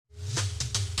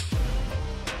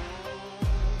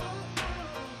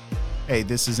Hey,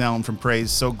 this is Alan from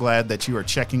Praise. So glad that you are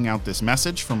checking out this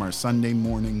message from our Sunday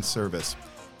morning service.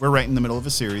 We're right in the middle of a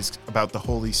series about the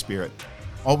Holy Spirit.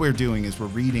 All we're doing is we're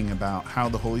reading about how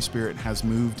the Holy Spirit has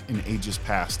moved in ages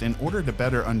past in order to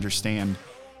better understand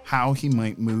how he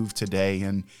might move today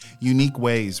in unique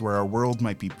ways where our world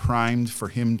might be primed for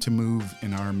him to move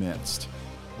in our midst.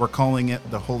 We're calling it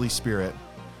the Holy Spirit,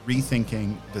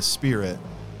 rethinking the spirit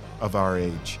of our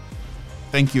age.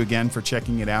 Thank you again for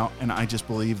checking it out, and I just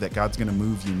believe that God's going to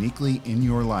move uniquely in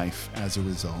your life as a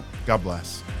result. God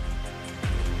bless.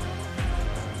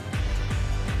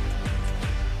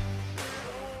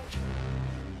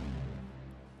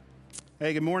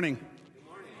 Hey, good morning. Good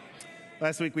morning.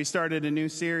 Last week we started a new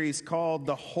series called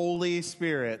The Holy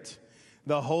Spirit.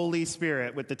 The Holy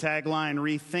Spirit, with the tagline,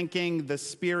 Rethinking the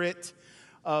Spirit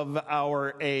of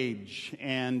Our Age,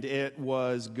 and it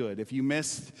was good. If you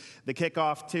missed the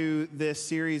kickoff to this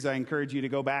series, I encourage you to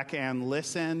go back and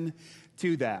listen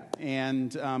to that.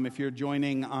 And if you're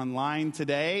joining online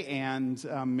today and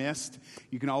missed,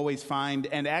 you can always find,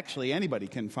 and actually anybody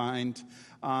can find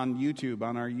on YouTube,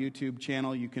 on our YouTube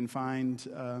channel, you can find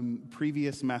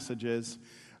previous messages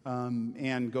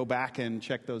and go back and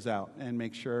check those out and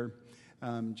make sure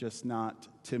just not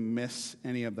to miss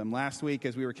any of them. Last week,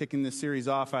 as we were kicking this series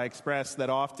off, I expressed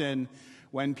that often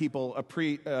when people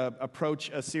approach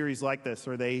a series like this,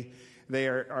 or they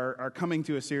are coming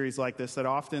to a series like this, that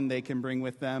often they can bring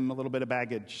with them a little bit of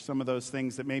baggage. Some of those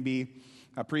things that maybe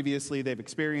previously they've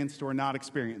experienced or not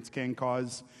experienced can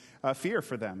cause fear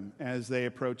for them as they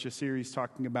approach a series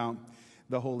talking about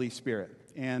the Holy Spirit.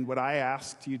 And what I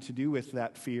asked you to do with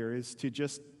that fear is to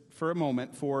just, for a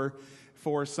moment, for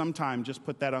some time, just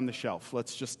put that on the shelf.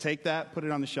 Let's just take that, put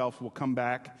it on the shelf. We'll come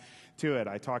back to it.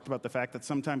 I talked about the fact that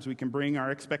sometimes we can bring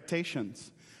our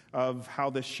expectations of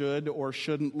how this should or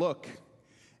shouldn't look.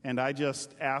 And I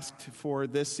just asked for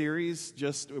this series,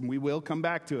 and we will come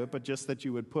back to it, but just that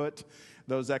you would put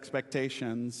those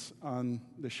expectations on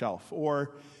the shelf.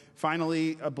 Or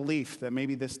finally, a belief that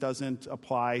maybe this doesn't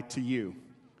apply to you.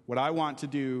 What I want to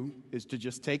do is to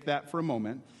just take that for a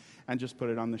moment and just put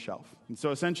it on the shelf. And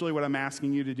so essentially what I'm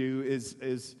asking you to do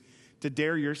is to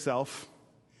dare yourself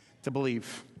to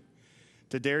believe,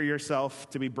 to dare yourself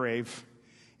to be brave,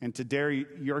 and to dare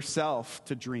yourself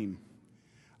to dream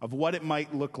of what it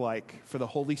might look like for the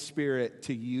Holy Spirit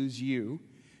to use you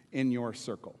in your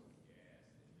circle.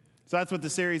 So that's what the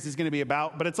series is going to be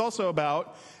about, but it's also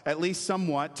about, at least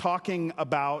somewhat, talking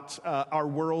about our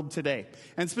world today.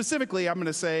 And specifically, I'm going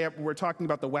to say we're talking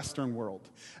about the Western world.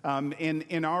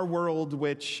 In our world,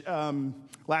 which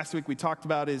last week we talked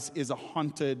about is a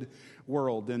haunted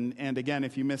world. And again,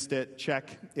 if you missed it,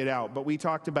 check it out. But we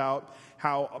talked about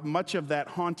how much of that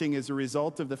haunting is a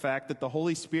result of the fact that the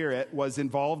Holy Spirit was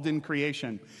involved in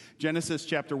creation. Genesis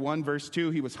chapter 1, verse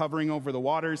 2, he was hovering over the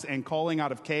waters and calling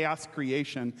out of chaos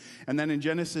creation. And then in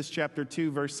Genesis chapter 2,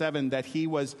 verse 7, that he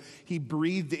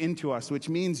breathed into us, which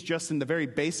means just in the very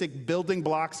basic building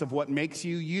blocks of what makes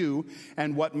you you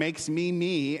and what makes me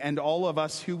me and all of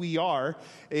us who we are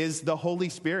is the Holy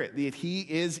Spirit, that he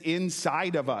is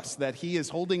inside of us, that he is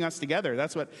holding us together.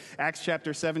 That's what Acts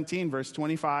chapter 17, verse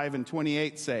 25 and 28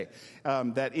 say,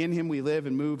 that in him we live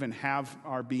and move and have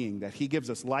our being, that he gives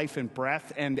us life and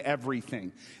breath and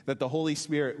everything, that the Holy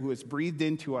Spirit who is breathed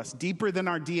into us deeper than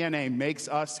our DNA makes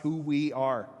us who we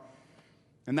are.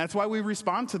 And that's why we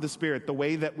respond to the Spirit the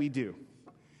way that we do.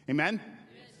 Amen?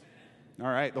 All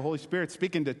right, the Holy Spirit's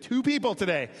speaking to two people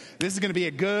today. This is going to be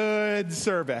a good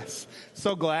service.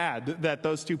 So glad that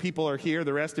those two people are here.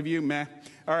 The rest of you, meh.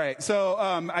 All right, so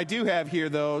I do have here,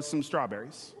 though, some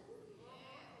strawberries.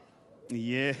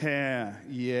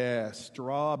 Yeah,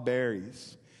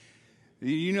 strawberries.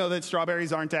 You know that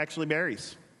strawberries aren't actually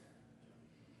berries.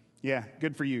 Yeah,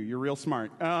 good for you. You're real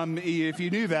smart. If you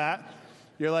knew that,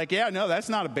 you're like, yeah, no, that's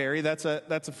not a berry. That's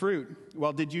a fruit.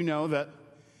 Well, did you know that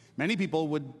many people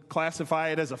would classify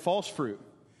it as a false fruit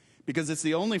because it's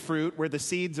the only fruit where the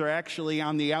seeds are actually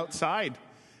on the outside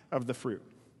of the fruit.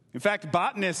 In fact,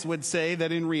 botanists would say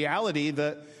that in reality,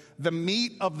 the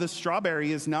meat of the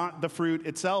strawberry is not the fruit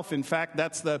itself. In fact,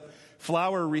 that's the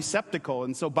flower receptacle.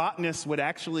 And so botanists would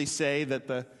actually say that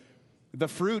the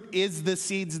fruit is the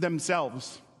seeds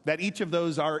themselves, that each of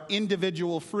those are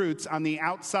individual fruits on the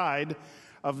outside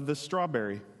of the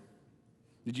strawberry.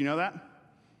 Did you know that?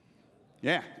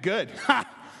 Yeah, good.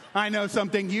 I know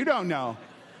something you don't know.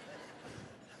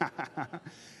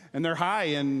 And they're high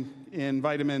in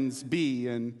vitamins B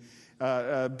and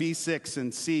B6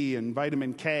 and C and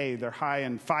vitamin K. They're high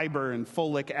in fiber and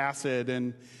folic acid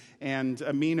and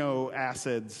amino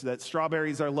acids. That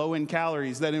strawberries are low in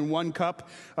calories. That in 1 cup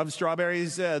of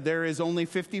strawberries, there is only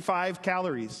 55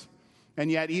 calories. And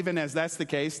yet, even as that's the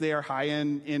case, they are high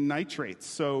in nitrates.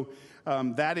 So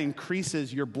that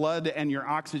increases your blood and your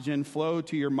oxygen flow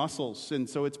to your muscles. And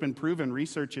so it's been proven,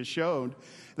 research has showed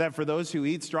that for those who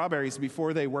eat strawberries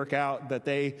before they work out, that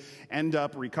they end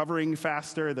up recovering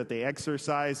faster, that they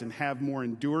exercise and have more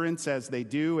endurance as they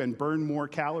do and burn more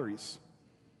calories.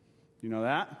 Do you know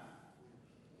that?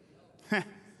 Do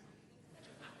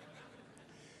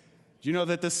you know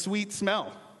that the sweet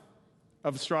smell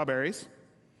of strawberries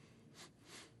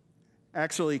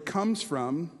actually comes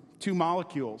from two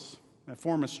molecules that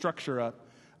form a structure, a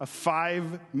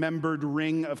 5-membered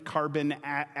ring of carbon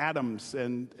atoms,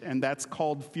 and that's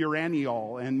called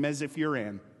furaniol and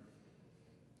mesofuran.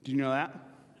 Do you know that?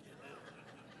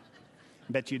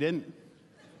 Bet you didn't.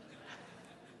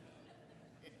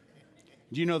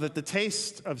 Do you know that the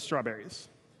taste of strawberries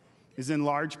is in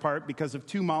large part because of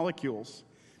two molecules,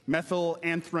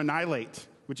 methylanthranilate,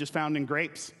 which is found in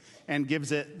grapes and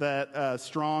gives it that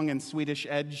strong and sweetish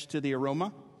edge to the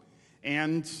aroma,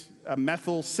 and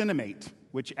methyl cinnamate,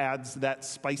 which adds that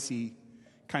spicy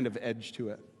kind of edge to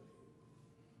it.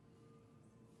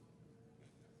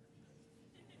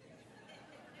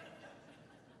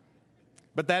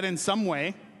 But that in some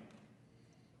way,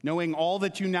 knowing all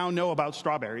that you now know about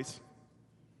strawberries,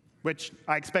 which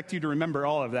I expect you to remember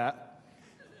all of that,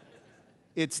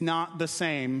 it's not the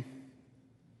same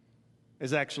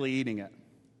as actually eating it.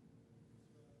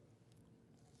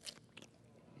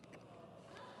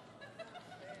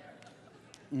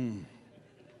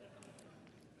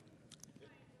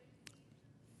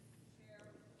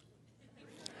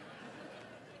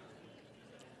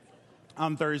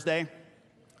 On Thursday,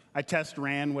 I test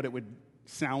ran what it would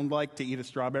sound like to eat a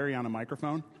strawberry on a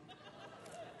microphone,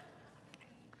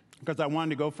 because I wanted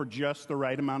to go for just the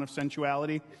right amount of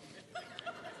sensuality,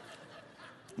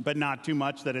 but not too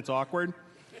much that it's awkward.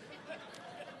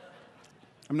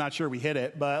 I'm not sure we hit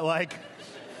it, but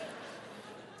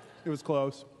it was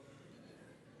close.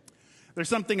 There's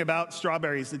something about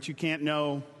strawberries that you can't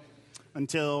know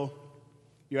until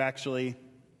you actually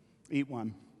eat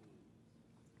one.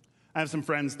 I have some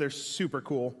friends, they're super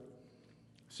cool.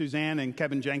 Suzanne and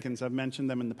Kevin Jenkins, I've mentioned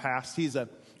them in the past.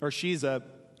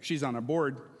 She's on a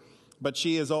board, but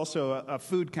she is also a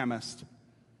food chemist.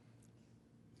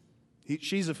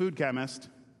 She's a food chemist,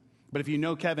 but if you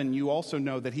know Kevin, you also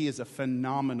know that he is a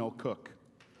phenomenal cook,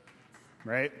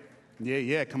 right?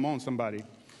 Yeah, come on, somebody.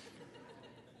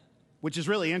 Which is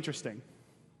really interesting,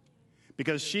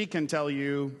 because she can tell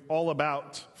you all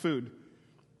about food.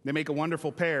 They make a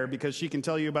wonderful pair because she can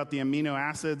tell you about the amino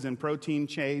acids and protein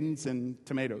chains in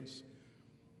tomatoes.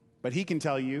 But he can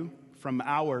tell you from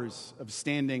hours of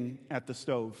standing at the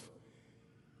stove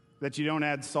that you don't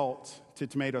add salt to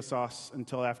tomato sauce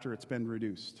until after it's been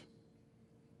reduced.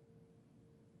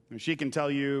 And she can tell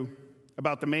you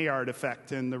about the Maillard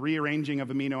effect and the rearranging of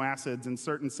amino acids and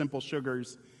certain simple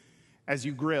sugars as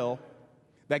you grill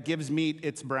that gives meat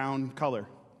its brown color.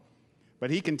 But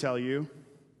he can tell you,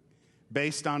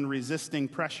 based on resisting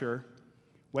pressure,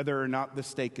 whether or not the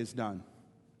steak is done.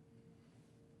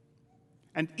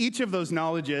 And each of those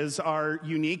knowledges are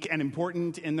unique and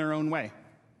important in their own way.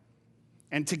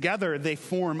 And together they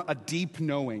form a deep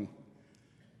knowing.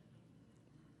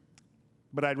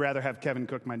 But I'd rather have Kevin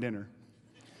cook my dinner.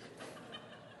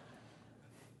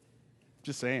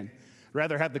 Just saying.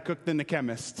 Rather have the cook than the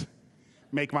chemist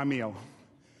make my meal.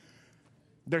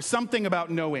 There's something about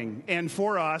knowing, and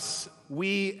for us,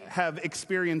 we have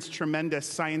experienced tremendous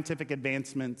scientific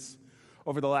advancements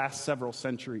over the last several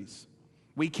centuries.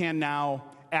 We can now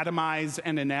atomize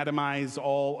and anatomize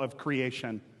all of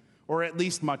creation, or at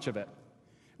least much of it.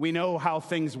 We know how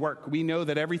things work. We know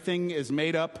that everything is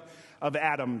made up of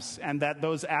atoms, and that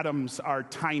those atoms are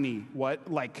tiny,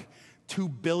 like 2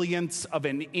 billionths of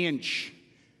an inch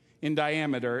in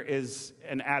diameter is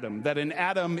an atom. That an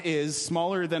atom is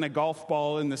smaller than a golf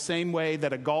ball in the same way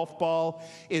that a golf ball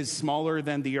is smaller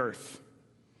than the earth,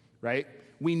 right?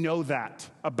 We know that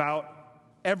about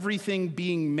everything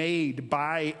being made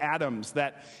by atoms,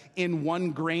 that in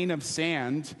one grain of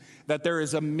sand, that there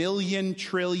is 1,000,000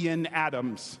 trillion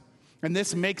atoms. And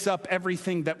this makes up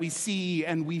everything that we see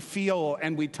and we feel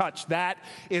and we touch. That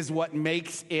is what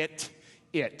makes it,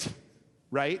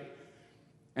 right?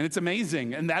 And it's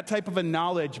amazing. And that type of a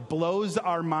knowledge blows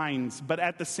our minds. But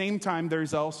at the same time,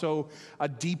 there's also a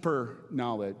deeper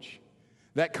knowledge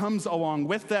that comes along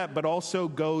with that, but also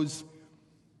goes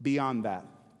beyond that.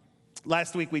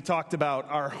 Last week, we talked about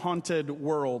our haunted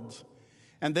world.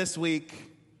 And this week,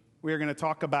 we are going to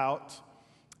talk about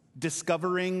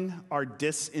discovering our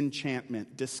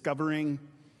disenchantment. Discovering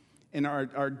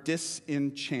our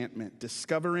disenchantment.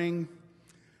 Discovering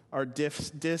our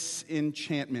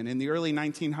disenchantment. In the early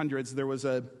 1900s, there was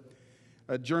a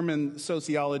German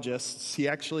sociologist. He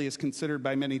actually is considered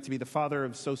by many to be the father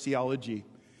of sociology.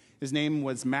 His name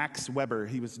was Max Weber.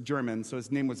 He was German, so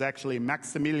his name was actually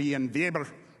Maximilian Weber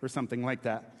or something like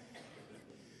that.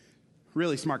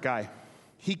 Really smart guy.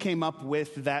 He came up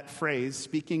with that phrase,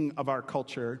 speaking of our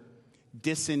culture,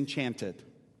 disenchanted.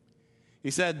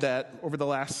 He said that over the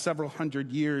last several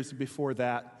hundred years before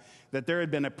that there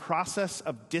had been a process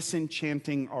of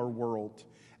disenchanting our world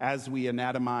as we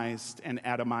anatomized and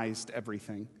atomized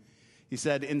everything. He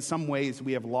said, in some ways,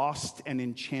 we have lost an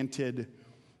enchanted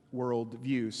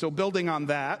worldview. So building on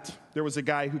that, there was a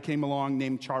guy who came along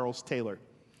named Charles Taylor.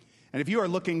 And if you are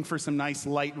looking for some nice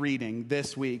light reading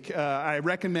this week, I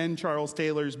recommend Charles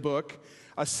Taylor's book,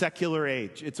 A Secular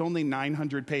Age. It's only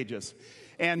 900 pages.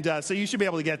 And so you should be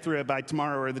able to get through it by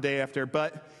tomorrow or the day after.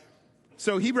 But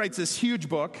so he writes this huge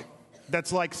book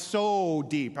that's like so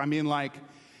deep.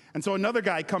 And so another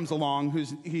guy comes along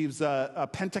he's a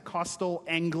Pentecostal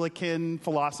Anglican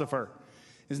philosopher.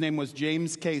 His name was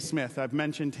James K. Smith. I've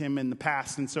mentioned him in the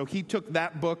past. And so he took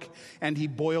that book and he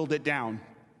boiled it down.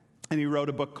 And he wrote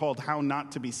a book called How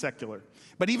Not to Be Secular.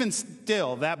 But even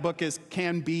still, that book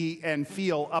can be and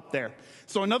feel up there.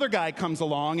 So another guy comes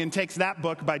along and takes that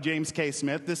book by James K.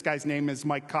 Smith. This guy's name is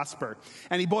Mike Cosper.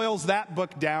 And he boils that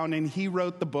book down, and he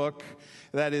wrote the book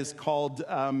that is called,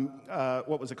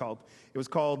 what was it called? It was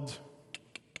called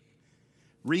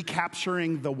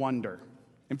Recapturing the Wonder.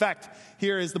 In fact,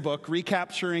 here is the book,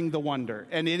 Recapturing the Wonder.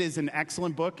 And it is an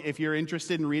excellent book if you're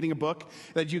interested in reading a book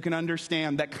that you can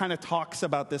understand that kind of talks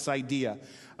about this idea.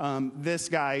 This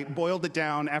guy boiled it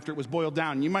down after it was boiled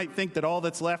down. You might think that all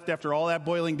that's left after all that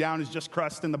boiling down is just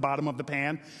crust in the bottom of the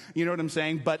pan. You know what I'm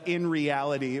saying? But in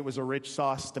reality, it was a rich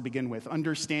sauce to begin with.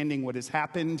 Understanding what has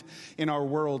happened in our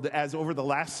world as over the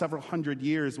last several hundred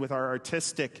years with our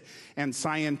artistic and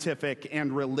scientific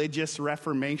and religious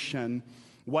reformation,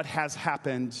 what has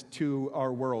happened to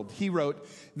our world. He wrote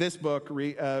this book,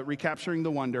 Recapturing the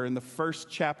Wonder, and the first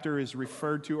chapter is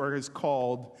referred to or is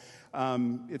called,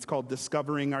 it's called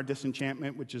Discovering Our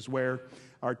Disenchantment, which is where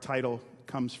our title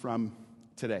comes from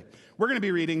today. We're going to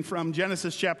be reading from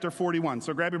Genesis chapter 41.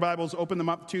 So grab your Bibles, open them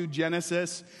up to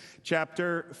Genesis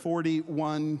chapter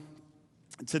 41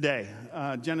 today.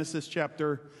 Genesis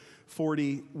chapter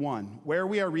 41. Where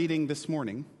we are reading this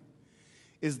morning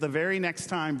is the very next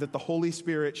time that the Holy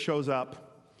Spirit shows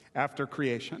up after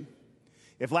creation.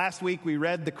 If last week we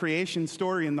read the creation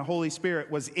story and the Holy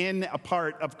Spirit was in a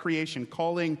part of creation,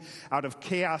 calling out of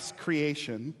chaos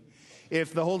creation,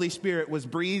 if the Holy Spirit was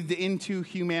breathed into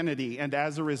humanity and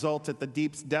as a result at the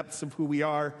deep depths of who we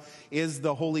are is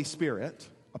the Holy Spirit,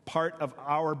 a part of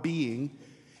our being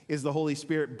is the Holy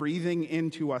Spirit breathing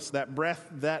into us, that breath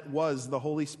that was the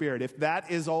Holy Spirit. If that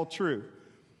is all true,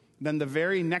 then the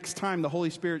very next time the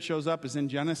Holy Spirit shows up is in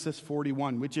Genesis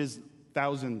 41, which is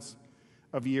thousands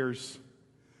of years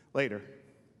later.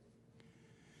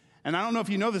 And I don't know if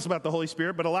you know this about the Holy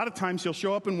Spirit, but a lot of times he'll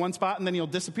show up in one spot and then he'll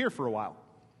disappear for a while.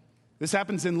 This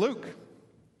happens in Luke.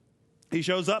 He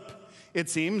shows up, it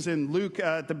seems, in Luke,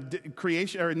 the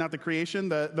creation, or not the creation,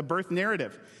 the birth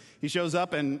narrative. He shows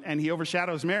up and he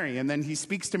overshadows Mary, and then he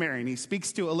speaks to Mary, and he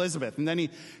speaks to Elizabeth, and then he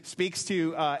speaks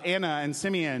to Anna and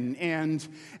Simeon, and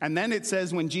then it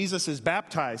says when Jesus is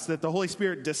baptized that the Holy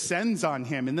Spirit descends on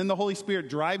him, and then the Holy Spirit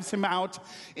drives him out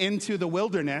into the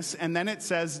wilderness, and then it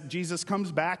says Jesus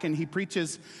comes back and he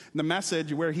preaches the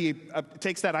message where he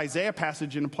takes that Isaiah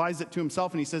passage and applies it to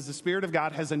himself, and he says, "The Spirit of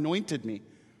God has anointed me."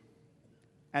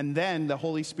 And then the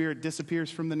Holy Spirit disappears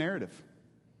from the narrative.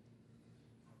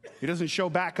 He doesn't show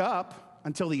back up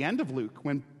until the end of Luke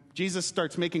when Jesus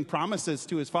starts making promises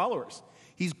to his followers.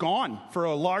 He's gone for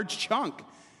a large chunk,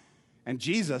 and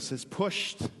Jesus is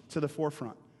pushed to the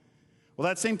forefront. Well,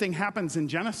 that same thing happens in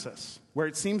Genesis, where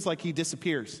it seems like he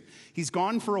disappears. He's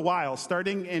gone for a while.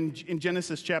 Starting in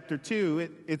Genesis chapter 2,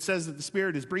 it says that the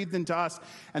Spirit is breathed into us,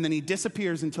 and then he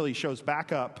disappears until he shows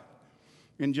back up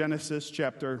in Genesis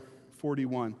chapter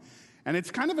 41. And it's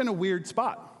kind of in a weird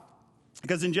spot.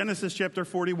 Because in Genesis chapter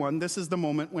 41, this is the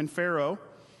moment when Pharaoh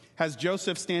has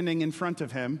Joseph standing in front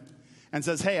of him and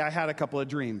says, "Hey, I had a couple of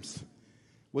dreams.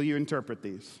 Will you interpret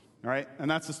these?" All right? And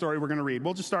that's the story we're going to read.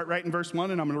 We'll just start right in verse 1,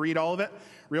 and I'm going to read all of it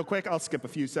real quick. I'll skip a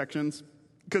few sections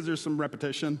because there's some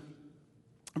repetition.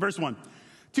 Verse 1.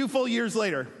 2 full years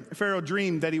later, Pharaoh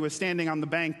dreamed that he was standing on the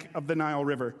bank of the Nile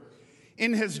River.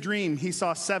 In his dream, he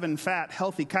saw 7 fat,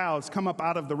 healthy cows come up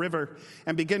out of the river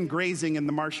and begin grazing in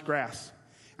the marsh grass.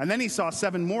 And then he saw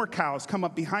 7 more cows come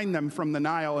up behind them from the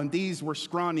Nile, and these were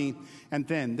scrawny and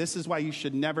thin. This is why you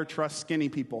should never trust skinny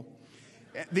people.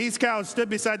 These cows stood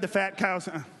beside the fat cows.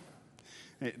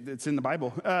 It's in the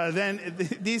Bible. Then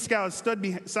these cows stood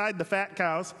beside the fat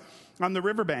cows on the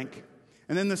riverbank.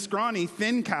 And then the scrawny,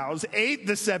 thin cows ate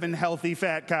the 7 healthy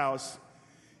fat cows.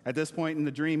 At this point in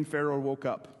the dream, Pharaoh woke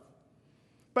up.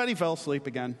 But he fell asleep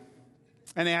again.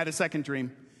 And he had a second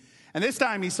dream. And this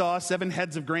time he saw 7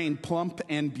 heads of grain, plump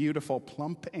and beautiful,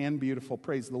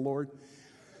 praise the Lord,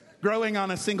 growing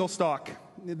on a single stalk.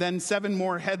 Then 7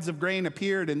 more heads of grain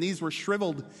appeared, and these were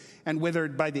shriveled and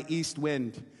withered by the east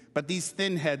wind. But these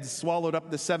thin heads swallowed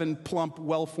up the 7 plump,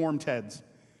 well-formed heads.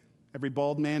 Every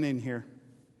bald man in here.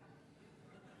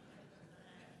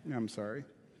 I'm sorry.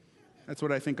 That's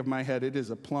what I think of my head. It is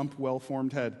a plump,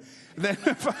 well-formed head. Then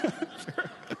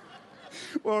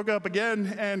woke up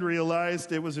again and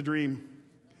realized it was a dream.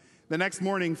 The next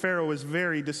morning, Pharaoh was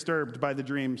very disturbed by the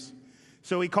dreams.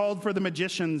 So he called for the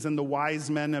magicians and the wise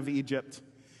men of Egypt.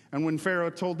 And when Pharaoh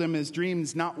told them his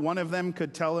dreams, not one of them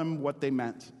could tell him what they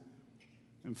meant.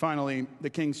 And finally, the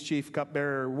king's chief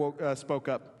cupbearer spoke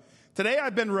up. Today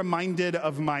I've been reminded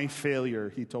of my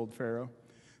failure, he told Pharaoh.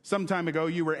 Some time ago,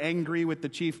 you were angry with the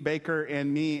chief baker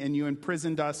and me, and you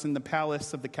imprisoned us in the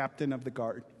palace of the captain of the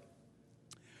guard.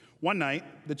 One night,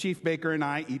 the chief baker and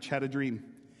I each had a dream.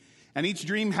 And each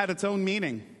dream had its own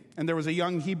meaning. And there was a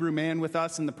young Hebrew man with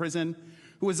us in the prison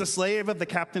who was a slave of the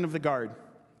captain of the guard.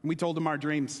 And we told him our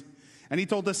dreams. And he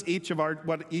told us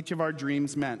what each of our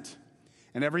dreams meant.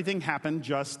 And everything happened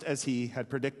just as he had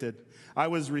predicted. I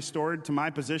was restored to my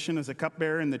position as a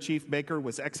cupbearer, and the chief baker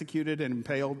was executed and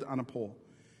impaled on a pole.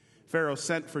 Pharaoh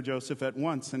sent for Joseph at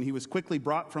once, and he was quickly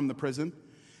brought from the prison.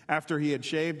 After he had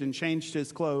shaved and changed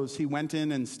his clothes, he went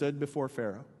in and stood before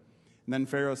Pharaoh. And then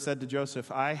Pharaoh said to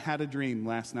Joseph, I had a dream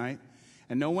last night,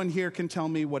 and no one here can tell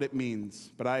me what it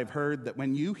means. But I have heard that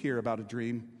when you hear about a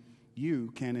dream,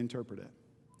 you can interpret it.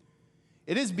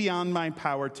 It is beyond my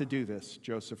power to do this,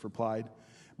 Joseph replied.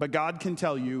 But God can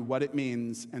tell you what it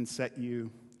means and set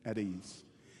you at ease.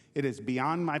 It is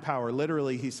beyond my power.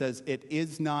 Literally, he says, it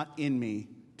is not in me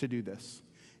to do this.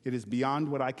 It is beyond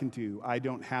what I can do. I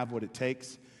don't have what it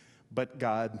takes, but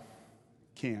God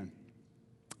can.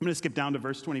 I'm going to skip down to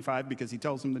verse 25 because he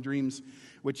tells him the dreams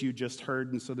which you just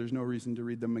heard, and so there's no reason to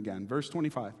read them again. Verse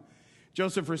 25.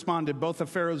 Joseph responded, both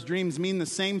of Pharaoh's dreams mean the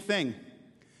same thing.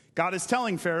 God is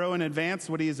telling Pharaoh in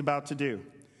advance what he is about to do.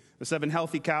 The 7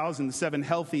 healthy cows and the 7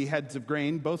 healthy heads of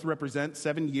grain both represent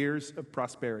 7 years of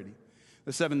prosperity.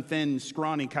 The 7 thin,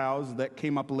 scrawny cows that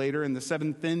came up later and the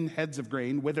 7 thin heads of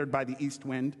grain withered by the east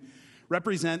wind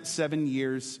represent 7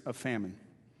 years of famine.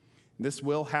 This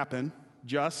will happen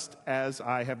just as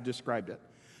I have described it.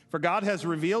 For God has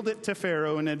revealed it to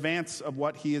Pharaoh in advance of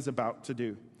what he is about to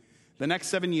do. The next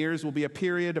 7 years will be a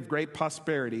period of great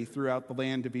prosperity throughout the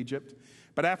land of Egypt.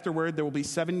 But afterward, there will be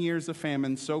 7 years of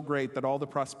famine so great that all the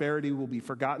prosperity will be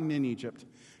forgotten in Egypt.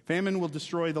 Famine will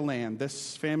destroy the land.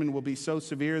 This famine will be so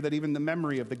severe that even the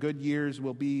memory of the good years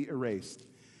will be erased.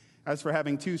 As for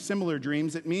having 2 similar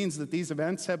dreams, it means that these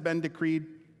events have been decreed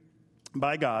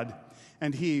by God,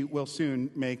 and he will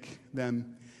soon make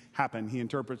them happen. He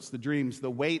interprets the dreams. The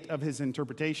weight of his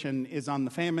interpretation is on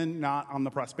the famine, not on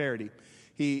the prosperity.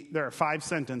 There are 5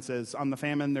 sentences on the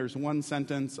famine. There's 1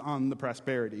 sentence on the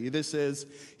prosperity. This is,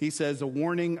 he says, a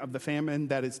warning of the famine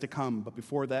that is to come. But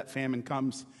before that famine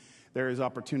comes, there is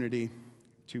opportunity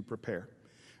to prepare.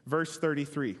 Verse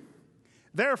 33.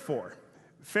 Therefore,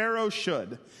 Pharaoh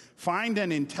should find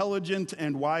an intelligent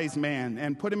and wise man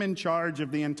and put him in charge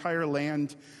of the entire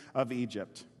land of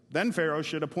Egypt. Then Pharaoh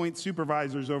should appoint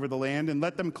supervisors over the land and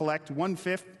let them collect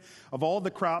 1/5 of all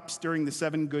the crops during the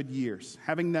 7 good years,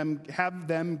 have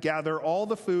them gather all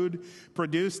the food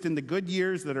produced in the good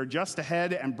years that are just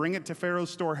ahead and bring it to Pharaoh's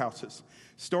storehouses.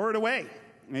 Store it away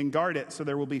and guard it so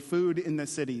there will be food in the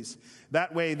cities.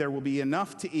 That way there will be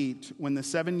enough to eat when the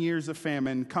 7 years of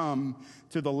famine come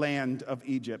to the land of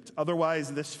Egypt.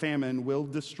 Otherwise, this famine will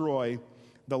destroy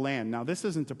the land. Now, this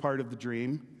isn't a part of the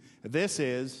dream. This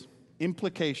is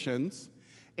implications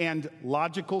and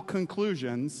logical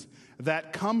conclusions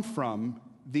that come from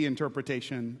the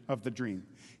interpretation of the dream.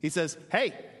 He says,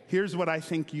 hey, here's what I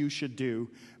think you should do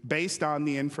based on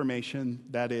the information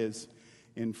that is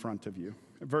in front of you.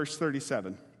 Verse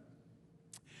 37.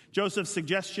 Joseph's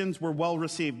suggestions were well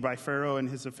received by Pharaoh and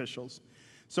his officials.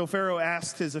 So Pharaoh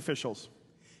asked his officials,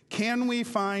 can we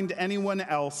find anyone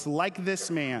else like this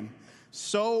man,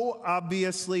 so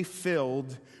obviously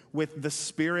filled with the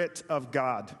Spirit of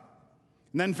God?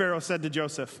 And then Pharaoh said to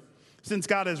Joseph, since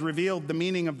God has revealed the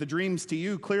meaning of the dreams to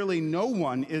you, clearly no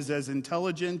one is as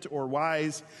intelligent or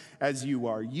wise as you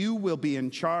are. You will be in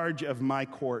charge of my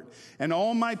court, and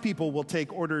all my people will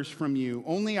take orders from you.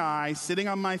 Only I, sitting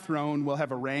on my throne, will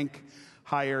have a rank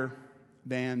higher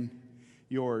than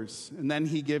yours. And then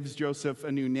he gives Joseph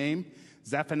a new name,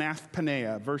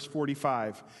 Zaphanath-Paneah, verse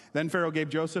 45. Then Pharaoh gave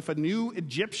Joseph a new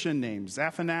Egyptian name,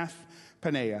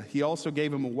 Zaphanath-Paneah. He also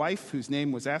gave him a wife whose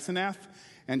name was Asenath,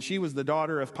 and she was the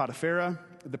daughter of Potiphera,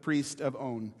 the priest of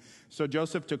On. So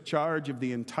Joseph took charge of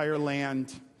the entire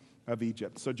land of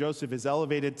Egypt. So Joseph is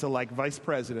elevated to like vice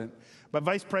president. But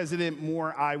vice president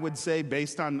more, I would say,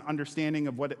 based on understanding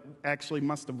of what it actually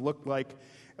must have looked like,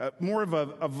 more of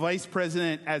a vice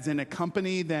president as in a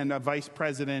company than a vice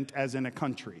president as in a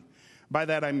country. By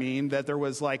that I mean that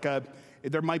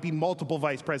there might be multiple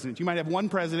vice presidents. You might have one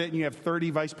president and you have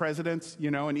 30 vice presidents,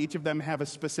 and each of them have a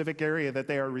specific area that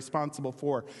they are responsible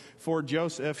for. For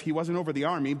Joseph, he wasn't over the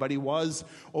army, but he was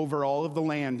over all of the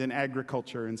land and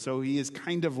agriculture. And so he is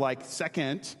kind of like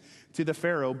second to the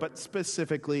Pharaoh, but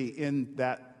specifically in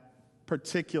that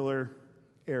particular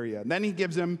area. Then he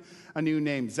gives him a new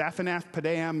name.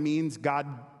 Zaphanath-Paneah means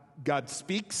God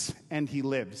speaks and he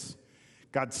lives.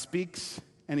 God speaks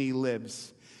and he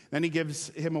lives. Then he gives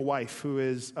him a wife who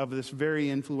is of this very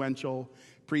influential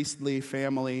priestly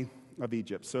family of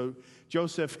Egypt. So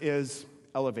Joseph is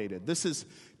elevated. This is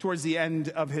towards the end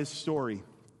of his story.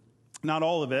 Not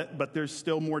all of it, but there's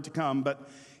still more to come. But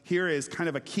here is kind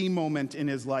of a key moment in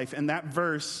his life. And that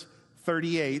verse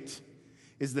 38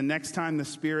 is the next time the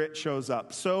Spirit shows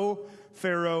up. So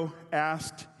Pharaoh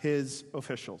asked his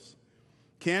officials,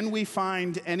 "Can we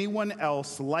find anyone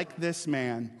else like this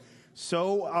man,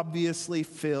 so obviously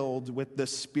filled with the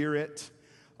Spirit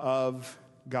of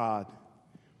God?"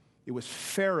 It was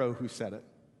Pharaoh who said it.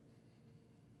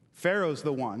 Pharaoh's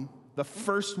the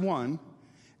first one,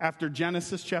 after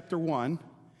Genesis chapter 1,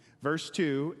 verse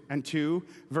 2, and 2,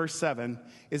 verse 7,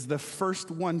 is the first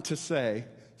one to say,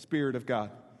 Spirit of God.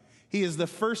 He is the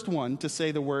first one to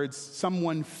say the words,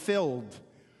 someone filled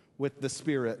with the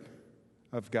Spirit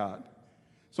of God.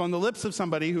 So on the lips of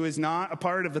somebody who is not a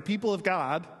part of the people of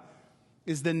God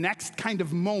is the next kind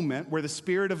of moment where the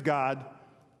Spirit of God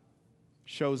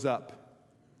shows up.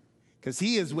 Because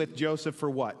he is with Joseph for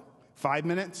what? 5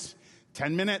 minutes?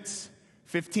 10 minutes?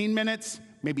 15 minutes?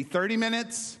 Maybe 30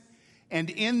 minutes? And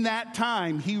in that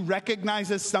time, he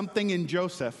recognizes something in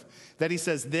Joseph that he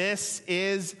says, this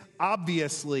is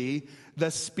obviously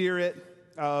the Spirit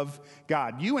of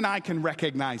God. You and I can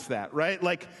recognize that, right?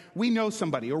 Like we know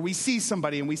somebody or we see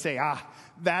somebody and we say,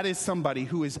 that is somebody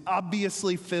who is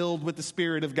obviously filled with the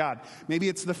Spirit of God. Maybe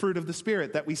it's the fruit of the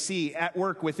Spirit that we see at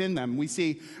work within them. We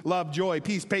see love, joy,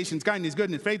 peace, patience, kindness,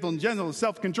 goodness, faithfulness, gentleness,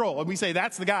 self-control. And we say,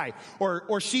 that's the guy.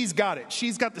 Or she's got it.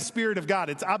 She's got the Spirit of God.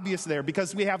 It's obvious there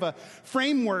because we have a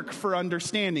framework for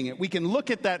understanding it. We can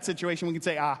look at that situation. We can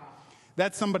say,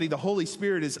 that's somebody the Holy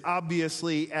Spirit is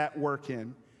obviously at work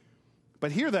in.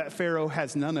 But here that Pharaoh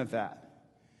has none of that.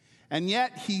 And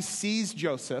yet he sees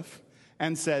Joseph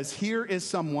and says, here is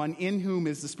someone in whom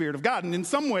is the Spirit of God. And in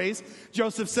some ways,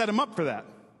 Joseph set him up for that,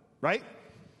 right?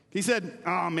 He said,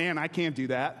 oh man, I can't do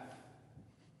that.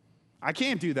 I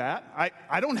can't do that.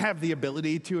 I don't have the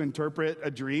ability to interpret a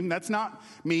dream. That's not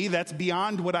me. That's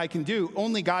beyond what I can do.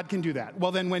 Only God can do that.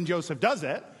 Well, then when Joseph does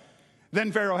it,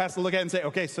 then Pharaoh has to look at it and say,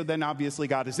 okay, so then obviously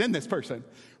God is in this person,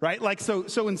 right? Like, so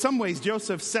in some ways,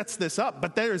 Joseph sets this up,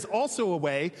 but there is also a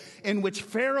way in which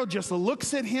Pharaoh just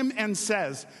looks at him and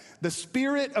says, the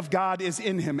Spirit of God is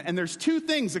in him. And there's two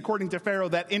things, according to Pharaoh,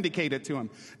 that indicate it to him.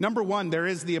 Number one, there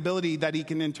is the ability that he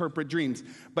can interpret dreams.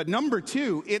 But number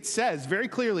two, it says very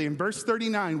clearly in verse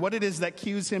 39, what it is that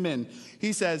cues him in.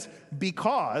 He says,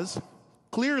 because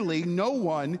clearly no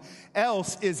one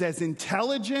else is as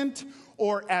intelligent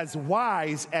or as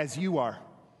wise as you are.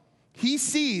 He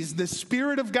sees the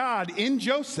Spirit of God in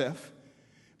Joseph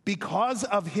because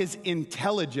of his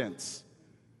intelligence.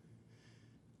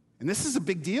 And this is a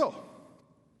big deal.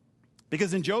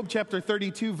 Because in Job chapter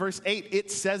 32, verse 8,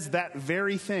 it says that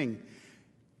very thing.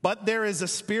 But there is a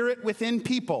spirit within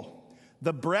people,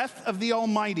 the breath of the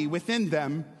Almighty within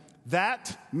them,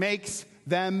 that makes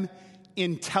them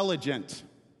intelligent.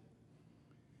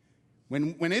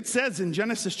 When it says in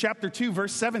Genesis chapter 2,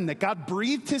 verse 7, that God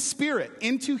breathed his Spirit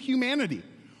into humanity,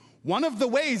 one of the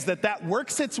ways that that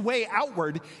works its way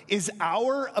outward is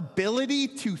our ability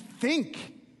to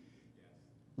think.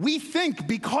 We think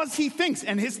because he thinks,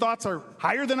 and his thoughts are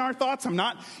higher than our thoughts. I'm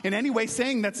not in any way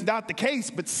saying that's not the case,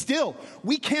 but still,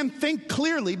 we can think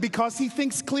clearly because he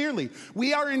thinks clearly.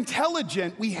 We are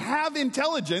intelligent. We have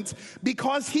intelligence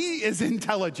because he is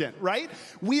intelligent, right?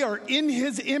 We are in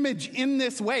his image in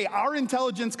this way. Our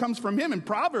intelligence comes from him. And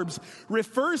Proverbs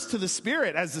refers to the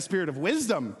Spirit as the Spirit of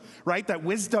wisdom, right? That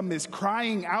wisdom is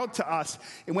crying out to us.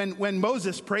 And when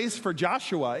Moses prays for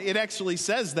Joshua, it actually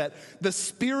says that the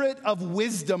Spirit of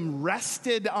wisdom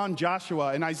rested on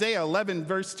Joshua. In Isaiah 11, 11,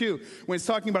 verse 2, when it's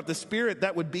talking about the Spirit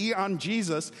that would be on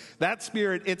Jesus, that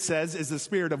Spirit, it says, is the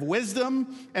Spirit of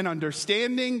wisdom and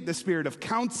understanding, the Spirit of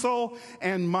counsel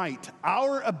and might.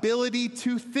 Our ability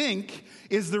to think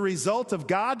is the result of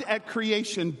God at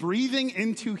creation breathing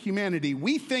into humanity.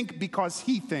 We think because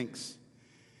he thinks.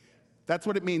 That's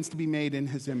what it means to be made in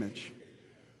his image.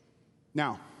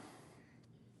 Now,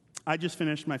 I just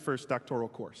finished my first doctoral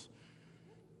course.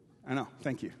 I know,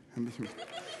 thank you.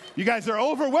 You guys are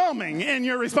overwhelming in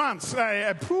your response.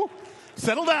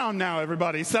 Settle down now,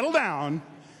 everybody. Settle down.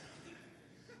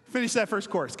 Finished that first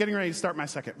course, getting ready to start my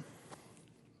second.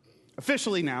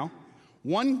 Officially now,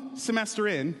 1 semester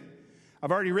in,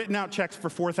 I've already written out checks for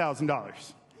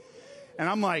 $4,000. And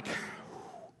I'm like,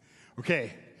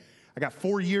 okay, I got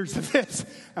 4 years of this.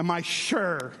 Am I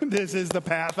sure this is the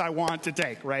path I want to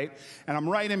take, right? And I'm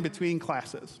right in between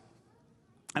classes.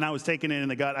 And I was taking it in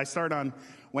the gut. I start on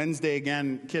Wednesday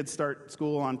again. Kids start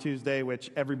school on Tuesday,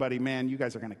 which everybody, man, you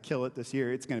guys are going to kill it this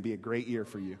year. It's going to be a great year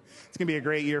for you. It's going to be a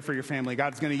great year for your family.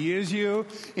 God's going to use you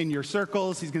in your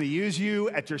circles. He's going to use you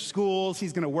at your schools.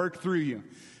 He's going to work through you.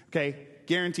 Okay?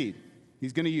 Guaranteed.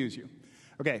 He's going to use you.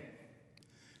 Okay.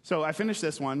 So I finished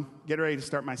this one, get ready to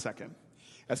start my second.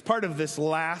 As part of this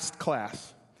last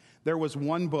class, there was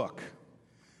one book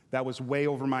that was way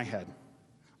over my head.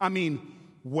 I mean,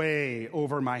 way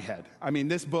over my head. I mean,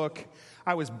 this book,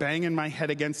 I was banging my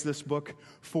head against this book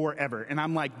forever. And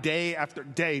I'm like day after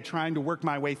day trying to work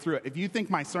my way through it. If you think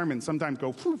my sermons sometimes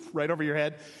go poof, right over your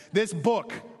head, this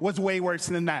book was way worse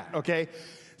than that, okay?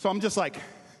 So I'm just like,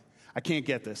 I can't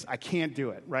get this. I can't do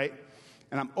it, right?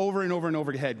 And I'm over and over and over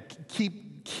again,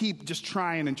 keep just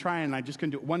trying and trying, and I just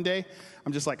couldn't do it. One day,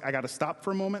 I'm just like, I got to stop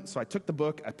for a moment. So I took the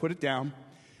book, I put it down,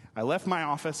 I left my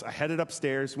office, I headed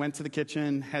upstairs, went to the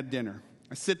kitchen, had dinner.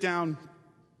 I sit down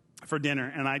for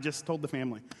dinner, and I just told the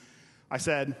family, I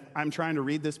said, I'm trying to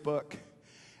read this book,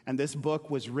 and this book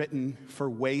was written for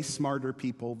way smarter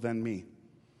people than me,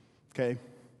 okay?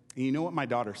 And you know what my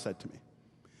daughter said to me?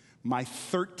 My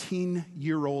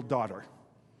 13-year-old daughter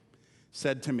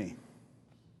said to me,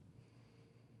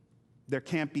 there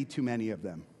can't be too many of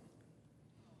them.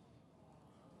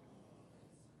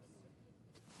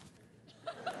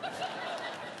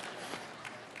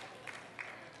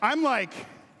 I'm like,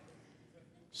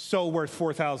 so worth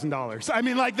 $4,000. I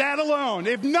mean, like that alone,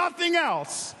 if nothing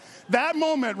else, that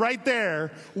moment right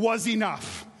there was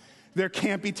enough. There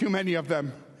can't be too many of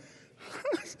them.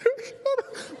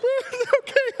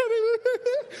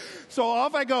 So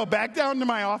off I go, back down to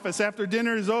my office after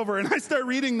dinner is over, and I start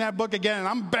reading that book again, and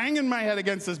I'm banging my head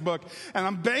against this book, and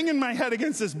I'm banging my head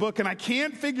against this book, and I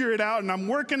can't figure it out, and I'm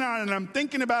working on it, and I'm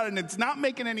thinking about it, and it's not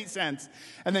making any sense.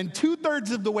 And then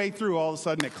 2/3 of the way through, all of a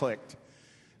sudden it clicked.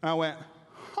 And I went,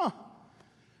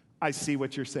 I see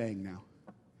what you're saying now.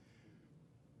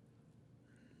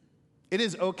 It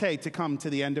is okay to come to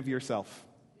the end of yourself.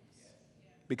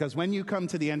 Because when you come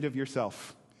to the end of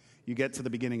yourself, you get to the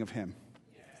beginning of him.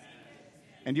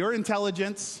 And your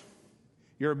intelligence,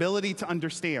 your ability to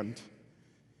understand,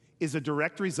 is a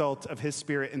direct result of his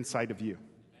Spirit inside of you.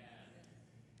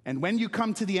 And when you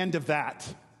come to the end of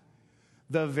that,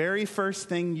 the very first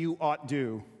thing you ought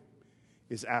do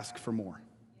is ask for more.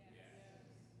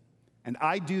 And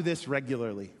I do this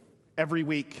regularly. Every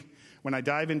week, when I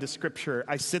dive into Scripture,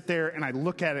 I sit there and I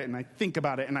look at it and I think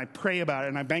about it and I pray about it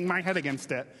and I bang my head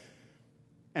against it.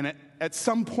 And at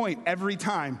some point, every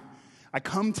time, I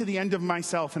come to the end of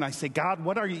myself and I say, God,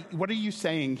 what are you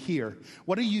saying here?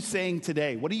 What are you saying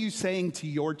today? What are you saying to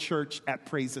your church at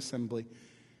Praise Assembly?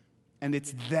 And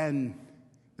it's then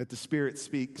that the Spirit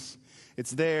speaks.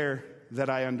 It's there that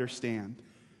I understand.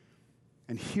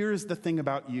 And here's the thing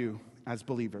about you as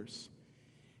believers.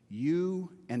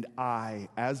 You and I,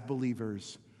 as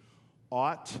believers,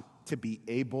 ought to be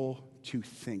able to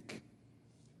think.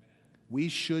 We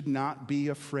should not be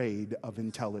afraid of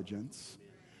intelligence.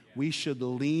 We should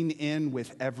lean in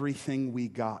with everything we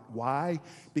got. Why?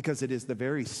 Because it is the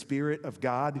very Spirit of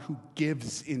God who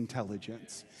gives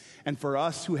intelligence. And for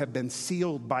us who have been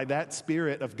sealed by that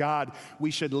Spirit of God,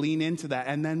 we should lean into that.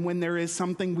 And then when there is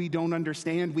something we don't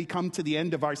understand, we come to the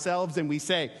end of ourselves and we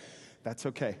say, that's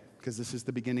okay, because this is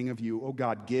the beginning of you. Oh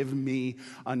God, give me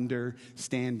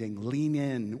understanding. Lean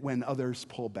in when others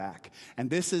pull back. And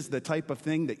this is the type of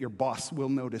thing that your boss will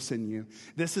notice in you.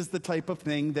 This is the type of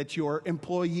thing that your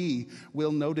employee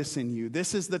will notice in you.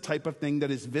 This is the type of thing that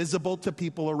is visible to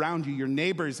people around you. Your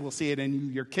neighbors will see it in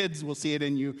you. Your kids will see it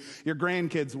in you. Your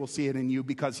grandkids will see it in you,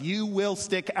 because you will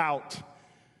stick out.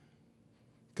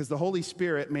 Because the Holy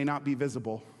Spirit may not be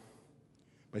visible,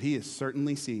 but he is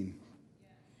certainly seen.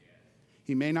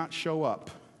 He may not show up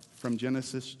from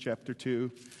Genesis chapter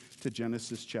 2 to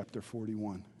Genesis chapter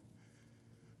 41.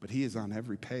 But he is on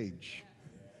every page.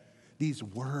 These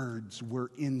words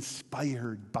were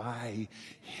inspired by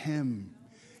him.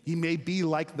 He may be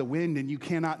like the wind and you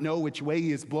cannot know which way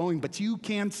he is blowing, but you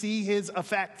can see his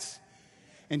effects.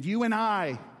 And you and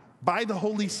I, by the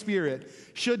Holy Spirit,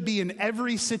 should be in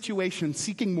every situation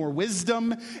seeking more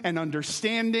wisdom and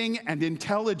understanding and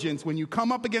intelligence. When you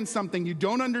come up against something you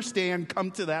don't understand, come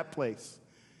to that place.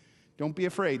 Don't be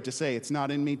afraid to say, it's not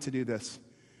in me to do this,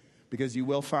 because you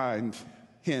will find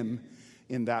him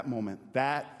in that moment.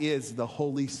 That is the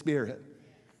Holy Spirit,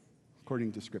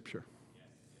 according to Scripture.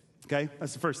 Okay,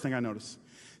 that's the first thing I notice.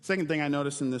 Second thing I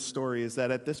notice in this story is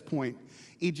that at this point,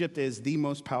 Egypt is the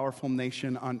most powerful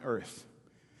nation on earth.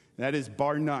 That is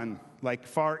bar none. Like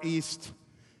Far East,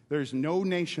 there's no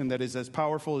nation that is as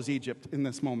powerful as Egypt in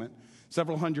this moment.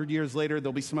 Several hundred years later,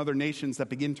 there'll be some other nations that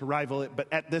begin to rival it. But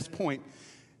at this point,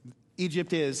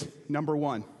 Egypt is number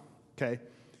one. Okay?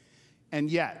 And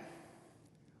yet,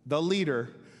 the leader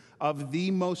of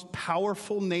the most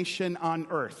powerful nation on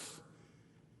earth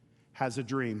has a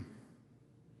dream.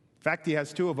 In fact, he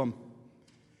has two of them.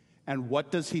 And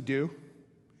what does he do?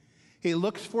 He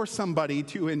looks for somebody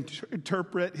to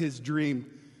interpret his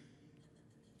dream.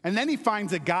 And then he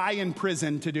finds a guy in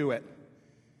prison to do it.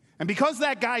 And because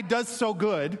that guy does so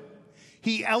good,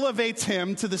 he elevates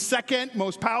him to the second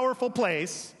most powerful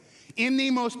place in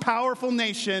the most powerful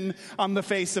nation on the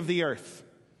face of the earth.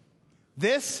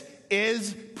 This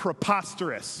is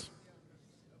preposterous.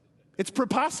 It's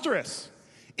preposterous.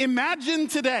 Imagine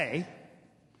today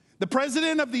the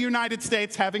President of the United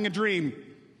States having a dream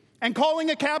and calling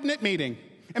a cabinet meeting.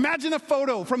 Imagine a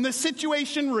photo from the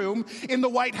Situation Room in the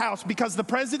White House because the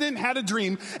president had a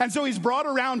dream, and so he's brought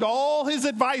around all his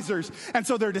advisors, and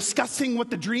so they're discussing what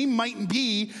the dream might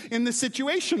be in the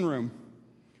Situation Room.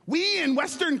 We in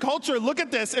Western culture look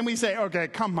at this and we say, okay,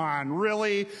 come on,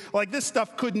 really? Like, this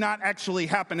stuff could not actually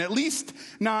happen, at least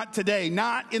not today,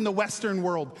 not in the Western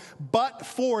world. But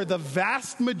for the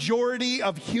vast majority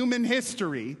of human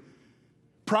history,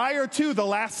 prior to the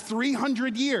last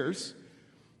 300 years,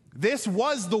 this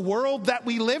was the world that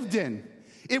we lived in.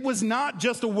 It was not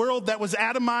just a world that was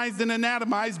atomized and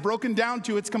anatomized, broken down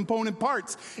to its component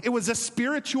parts. It was a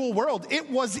spiritual world. It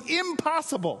was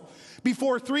impossible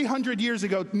before 300 years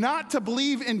ago not to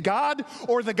believe in God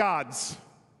or the gods.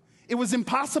 It was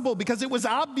impossible because it was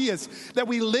obvious that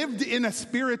we lived in a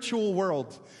spiritual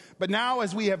world. But now,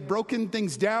 as we have broken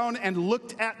things down and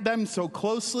looked at them so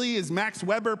closely, as Max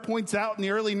Weber points out in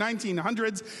the early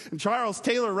 1900s, and Charles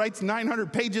Taylor writes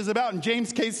 900 pages about, and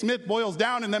James K. Smith boils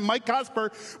down, and then Mike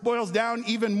Cosper boils down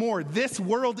even more. This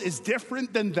world is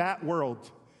different than that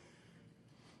world.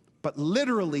 But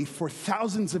literally, for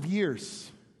thousands of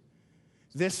years,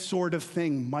 this sort of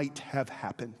thing might have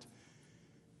happened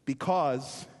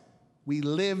because we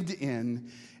lived in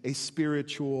a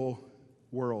spiritual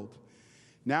world.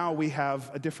 Now we have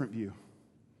a different view.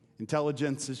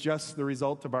 Intelligence is just the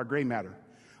result of our gray matter.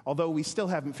 Although we still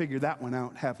haven't figured that one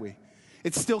out, have we?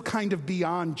 It's still kind of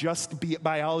beyond just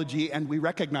biology, and we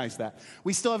recognize that.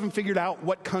 We still haven't figured out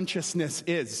what consciousness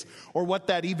is or what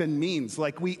that even means.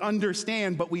 Like, we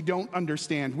understand, but we don't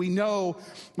understand. We know,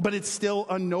 but it's still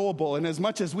unknowable. And as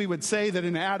much as we would say that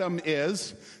an atom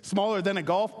is smaller than a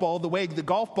golf ball, the way the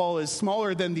golf ball is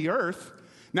smaller than the earth,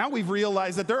 now we've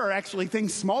realized that there are actually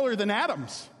things smaller than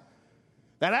atoms.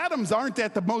 That atoms aren't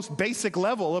at the most basic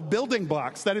level of building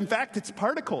blocks. That, in fact, it's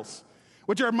particles,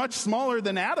 which are much smaller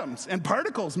than atoms. And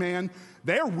particles, man,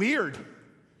 they're weird.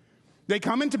 They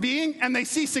come into being and they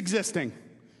cease existing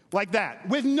like that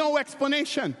with no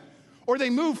explanation. Or they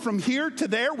move from here to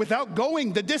there without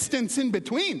going the distance in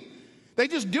between. They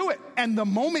just do it. And the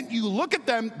moment you look at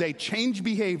them, they change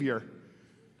behavior.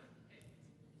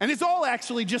 And it's all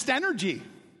actually just energy.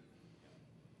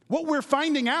 What we're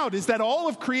finding out is that all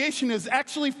of creation is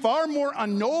actually far more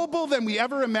unknowable than we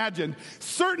ever imagined,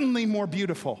 certainly more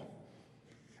beautiful.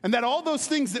 And that all those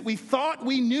things that we thought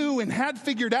we knew and had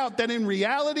figured out, that in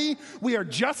reality, we are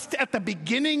just at the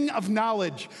beginning of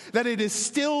knowledge, that it is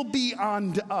still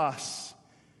beyond us.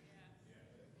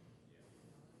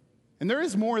 And there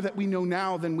is more that we know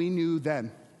now than we knew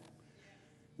then.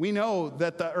 We know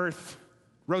that the earth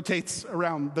rotates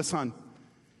around the sun.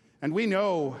 And we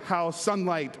know how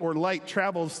sunlight or light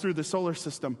travels through the solar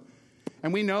system.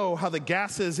 And we know how the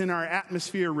gases in our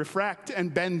atmosphere refract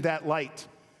and bend that light.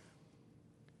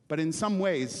 But in some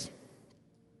ways,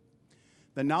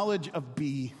 the knowledge of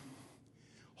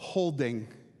beholding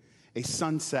a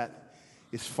sunset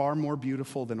is far more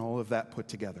beautiful than all of that put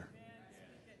together.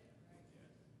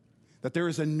 That there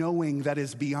is a knowing that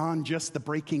is beyond just the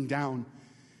breaking down.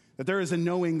 That there is a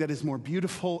knowing that is more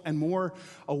beautiful and more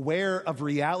aware of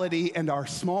reality and our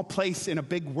small place in a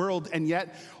big world, and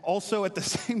yet also at the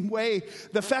same way,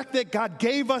 the fact that God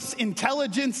gave us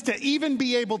intelligence to even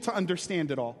be able to understand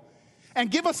it all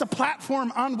and give us a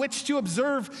platform on which to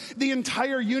observe the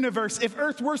entire universe. If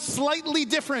Earth were slightly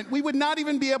different, we would not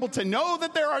even be able to know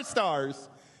that there are stars.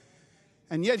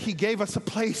 And yet he gave us a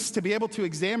place to be able to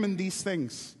examine these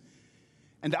things.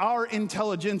 And our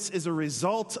intelligence is a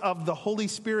result of the Holy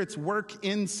Spirit's work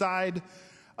inside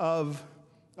of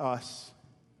us.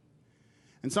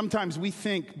 And sometimes we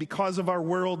think, because of our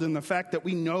world and the fact that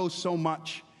we know so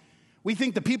much, we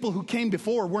think the people who came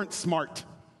before weren't smart.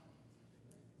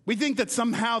 We think that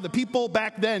somehow the people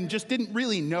back then just didn't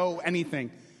really know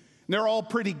anything. They're all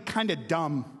pretty kind of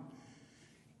dumb.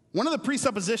 One of the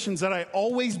presuppositions that I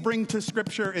always bring to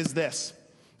Scripture is this: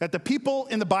 that the people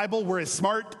in the Bible were as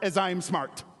smart as I am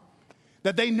smart.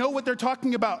 That they know what they're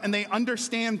talking about and they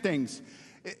understand things.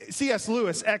 C.S.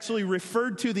 Lewis actually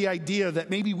referred to the idea that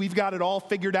maybe we've got it all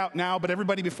figured out now, but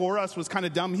everybody before us was kind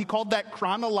of dumb. He called that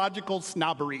chronological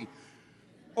snobbery.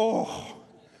 Oh,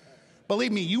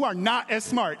 believe me, you are not as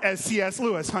smart as C.S.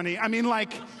 Lewis, honey. I mean,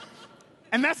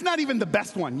 and that's not even the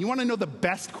best one. You want to know the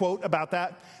best quote about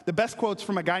that? The best quote's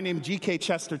from a guy named G.K.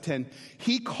 Chesterton.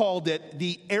 He called it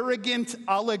the arrogant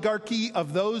oligarchy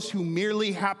of those who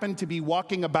merely happen to be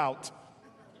walking about.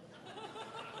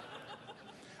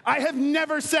 I have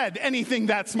never said anything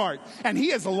that smart, and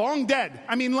he is long dead.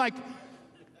 I mean,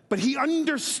 but he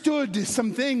understood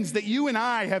some things that you and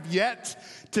I have yet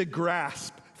to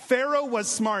grasp. Pharaoh was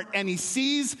smart, and he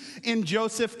sees in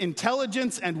Joseph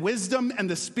intelligence and wisdom and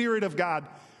the Spirit of God.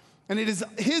 And it is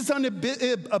his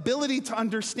ability to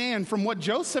understand from what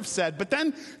Joseph said, but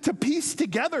then to piece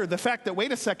together the fact that,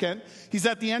 wait a second, he's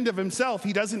at the end of himself.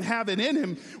 He doesn't have it in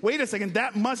him. Wait a second,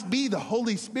 that must be the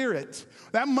Holy Spirit.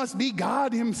 That must be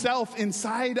God himself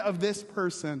inside of this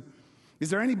person. Is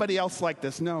there anybody else like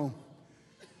this? No.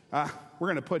 We're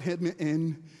going to put him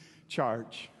in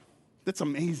charge. That's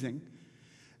amazing.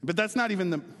 But that's not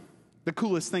even the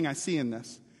coolest thing I see in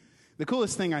this. The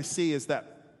coolest thing I see is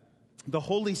that the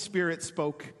Holy Spirit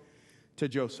spoke to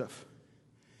Joseph.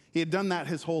 He had done that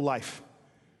his whole life.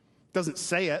 Doesn't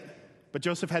say it, but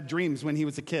Joseph had dreams when he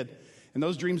was a kid. And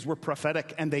those dreams were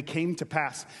prophetic, and they came to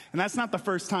pass. And that's not the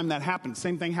first time that happened.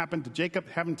 Same thing happened to Jacob,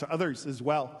 happened to others as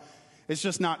well. It's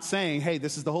just not saying, hey,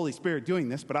 this is the Holy Spirit doing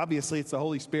this, but obviously it's the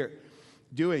Holy Spirit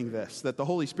doing this, that the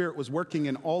Holy Spirit was working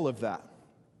in all of that.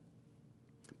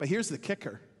 But here's the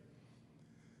kicker.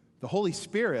 The Holy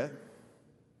Spirit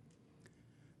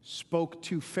spoke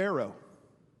to Pharaoh.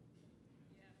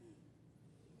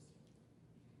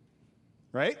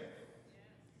 Right?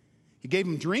 He gave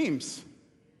him dreams.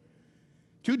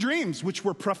 2 dreams, which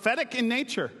were prophetic in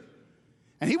nature.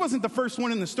 And he wasn't the first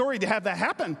one in the story to have that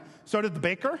happen. So did the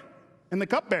baker and the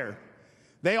cupbearer.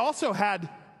 They also had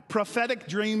prophetic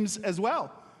dreams as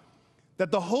well.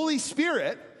 That the Holy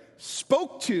Spirit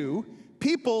spoke to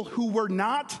people who were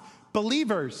not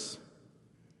believers.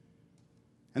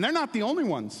 And they're not the only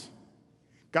ones.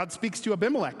 God speaks to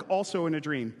Abimelech, also in a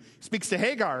dream. He speaks to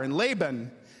Hagar and Laban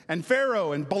and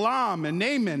Pharaoh and Balaam and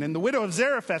Naaman and the widow of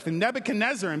Zarephath and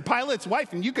Nebuchadnezzar and Pilate's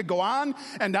wife. And you could go on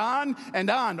and on and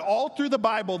on. All through the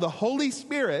Bible, the Holy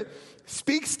Spirit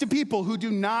speaks to people who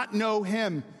do not know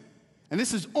him. And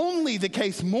this is only the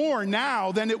case more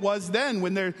now than it was then,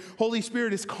 when the Holy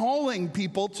Spirit is calling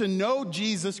people to know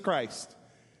Jesus Christ.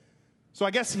 So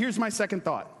I guess here's my second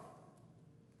thought.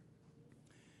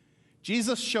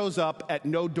 Jesus shows up at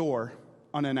no door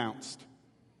unannounced.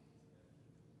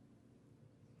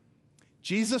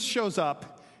 Jesus shows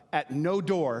up at no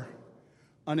door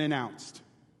unannounced.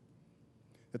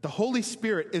 That the Holy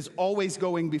Spirit is always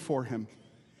going before him,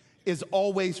 is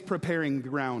always preparing the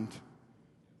ground.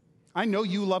 I know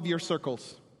you love your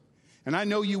circles, and I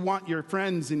know you want your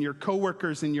friends and your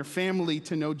coworkers and your family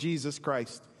to know Jesus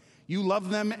Christ. You love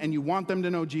them and you want them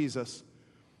to know Jesus.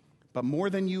 But more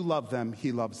than you love them,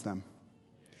 he loves them.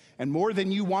 And more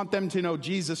than you want them to know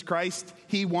Jesus Christ,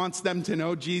 he wants them to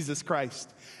know Jesus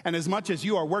Christ. And as much as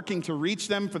you are working to reach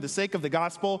them for the sake of the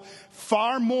gospel,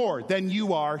 far more than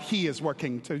you are, he is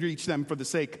working to reach them for the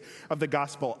sake of the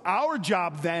gospel. Our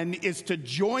job then is to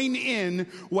join in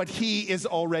what he is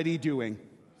already doing.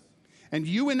 And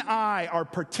you and I are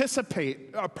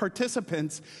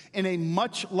participants in a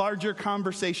much larger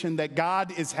conversation that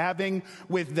God is having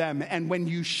with them. And when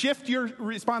you shift your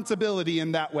responsibility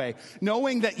in that way,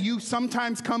 knowing that you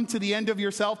sometimes come to the end of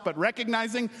yourself, but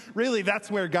recognizing really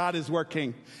that's where God is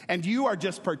working. And you are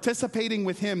just participating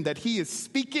with him, that he is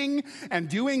speaking and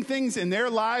doing things in their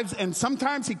lives. And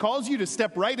sometimes he calls you to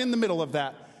step right in the middle of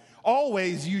that.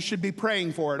 Always you should be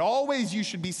praying for it. Always you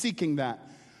should be seeking that.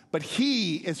 But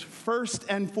he is first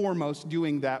and foremost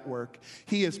doing that work.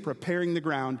 He is preparing the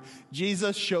ground.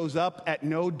 Jesus shows up at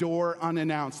no door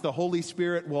unannounced. The Holy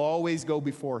Spirit will always go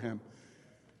before him.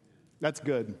 That's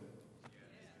good.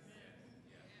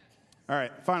 All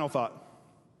right, final thought.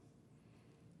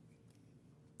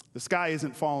 The sky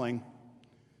isn't falling.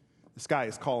 The sky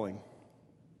is calling.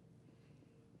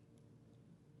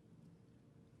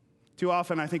 Too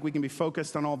often, I think we can be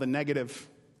focused on all the negative.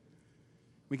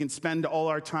 We can spend all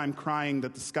our time crying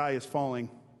that the sky is falling,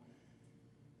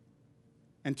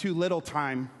 and too little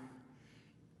time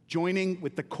joining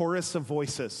with the chorus of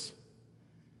voices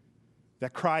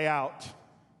that cry out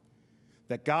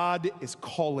that God is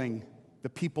calling the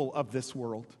people of this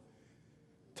world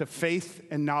to faith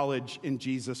and knowledge in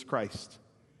Jesus Christ.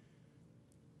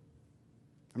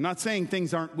 I'm not saying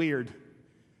things aren't weird.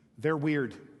 They're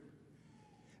weird.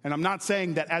 And I'm not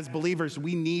saying that as believers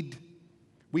we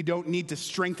don't need to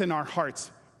strengthen our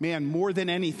hearts. Man, more than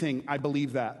anything, I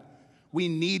believe that. We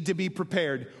need to be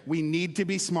prepared. We need to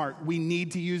be smart. We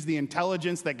need to use the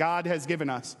intelligence that God has given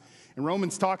us. And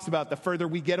Romans talks about the further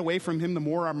we get away from him, the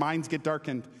more our minds get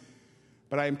darkened.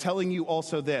 But I am telling you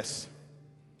also this.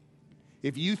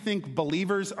 If you think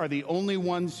believers are the only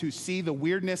ones who see the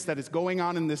weirdness that is going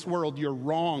on in this world, you're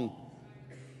wrong.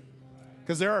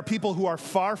 Because there are people who are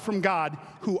far from God,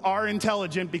 who are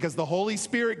intelligent because the Holy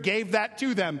Spirit gave that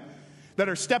to them, that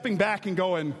are stepping back and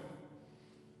going,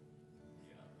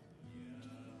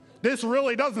 this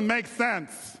really doesn't make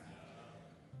sense.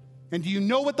 And do you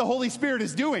know what the Holy Spirit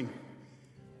is doing?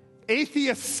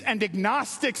 Atheists and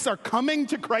agnostics are coming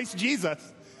to Christ Jesus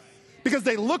because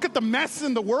they look at the mess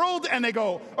in the world and they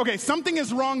go, okay, something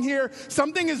is wrong here,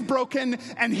 something is broken,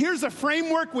 and here's a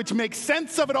framework which makes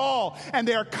sense of it all. And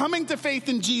they are coming to faith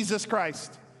in Jesus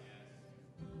Christ.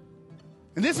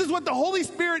 And this is what the Holy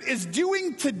Spirit is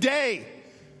doing today.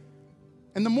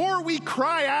 And the more we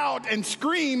cry out and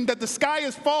scream that the sky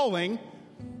is falling,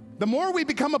 the more we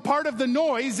become a part of the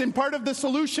noise and part of the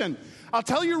solution. I'll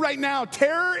tell you right now,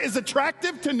 terror is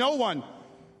attractive to no one.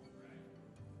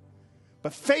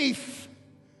 But faith,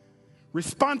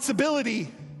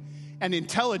 responsibility, and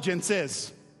intelligence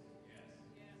is.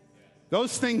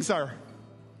 Those things are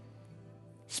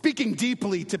speaking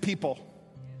deeply to people.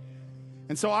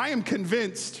 And so I am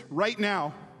convinced right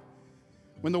now,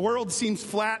 when the world seems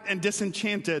flat and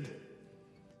disenchanted,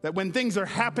 that when things are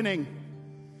happening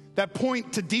that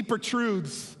point to deeper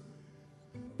truths,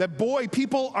 that boy,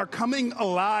 people are coming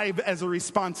alive as a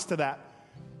response to that.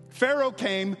 Pharaoh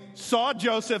came, saw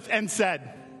Joseph, and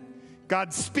said,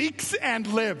 God speaks and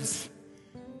lives.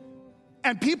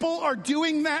 And people are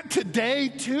doing that today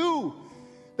too.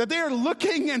 That they are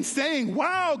looking and saying,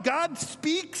 wow, God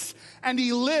speaks and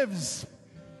he lives.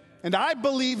 And I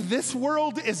believe this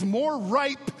world is more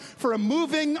ripe for a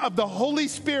moving of the Holy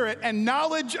Spirit and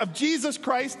knowledge of Jesus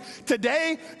Christ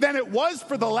today than it was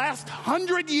for the last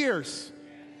 100 years.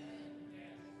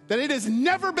 That it has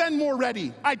never been more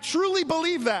ready. I truly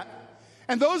believe that.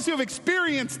 And those who have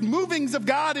experienced movings of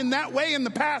God in that way in the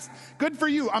past, good for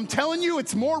you. I'm telling you,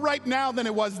 it's more ripe now than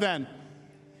it was then.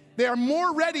 They are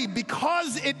more ready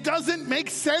because it doesn't make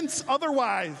sense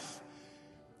otherwise.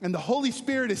 And the Holy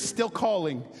Spirit is still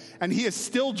calling, and he is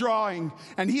still drawing,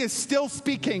 and he is still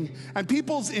speaking. And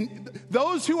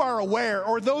those who are aware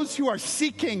or those who are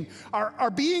seeking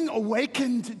are being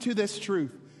awakened to this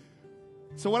truth.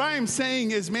 So what I am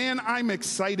saying is, man, I'm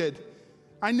excited.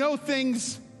 I know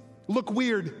things look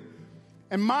weird,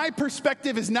 and my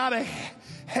perspective is not a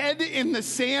head in the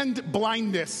sand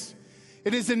blindness.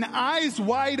 It is an eyes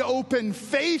wide open,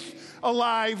 faith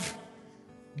alive,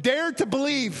 dare to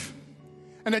believe,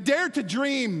 and a dare to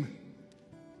dream,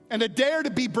 and a dare to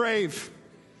be brave,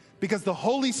 because the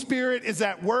Holy Spirit is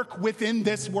at work within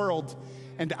this world,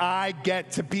 and I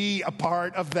get to be a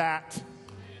part of that.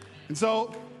 And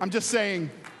so I'm just saying,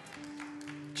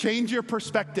 change your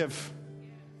perspective.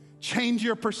 Change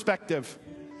your perspective.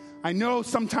 I know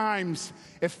sometimes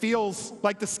it feels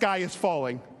like the sky is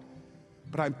falling,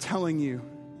 but I'm telling you,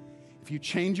 if you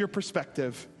change your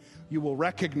perspective, you will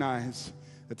recognize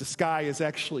that the sky is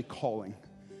actually calling.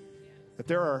 That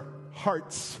there are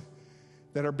hearts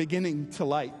that are beginning to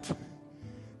light.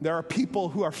 There are people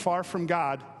who are far from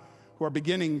God who are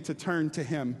beginning to turn to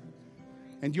him.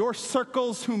 And your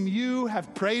circles whom you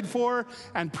have prayed for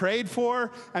and prayed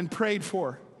for and prayed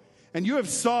for. And you have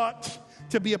sought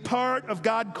to be a part of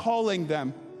God calling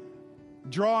them,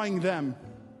 drawing them,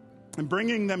 and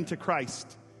bringing them to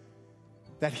Christ.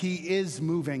 That he is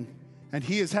moving, and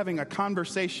he is having a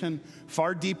conversation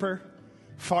far deeper,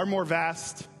 far more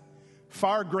vast,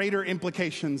 far greater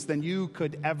implications than you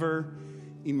could ever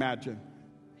imagine.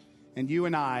 And you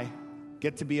and I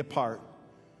get to be a part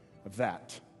of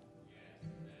that.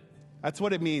 That's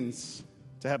what it means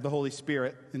to have the Holy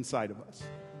Spirit inside of us.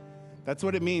 That's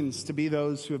what it means to be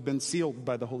those who have been sealed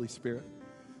by the Holy Spirit.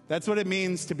 That's what it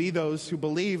means to be those who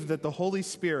believe that the Holy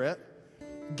Spirit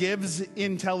gives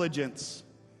intelligence.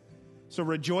 So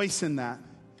rejoice in that.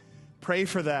 Pray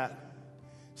for that.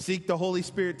 Seek the Holy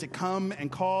Spirit to come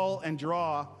and call and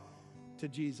draw to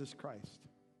Jesus Christ.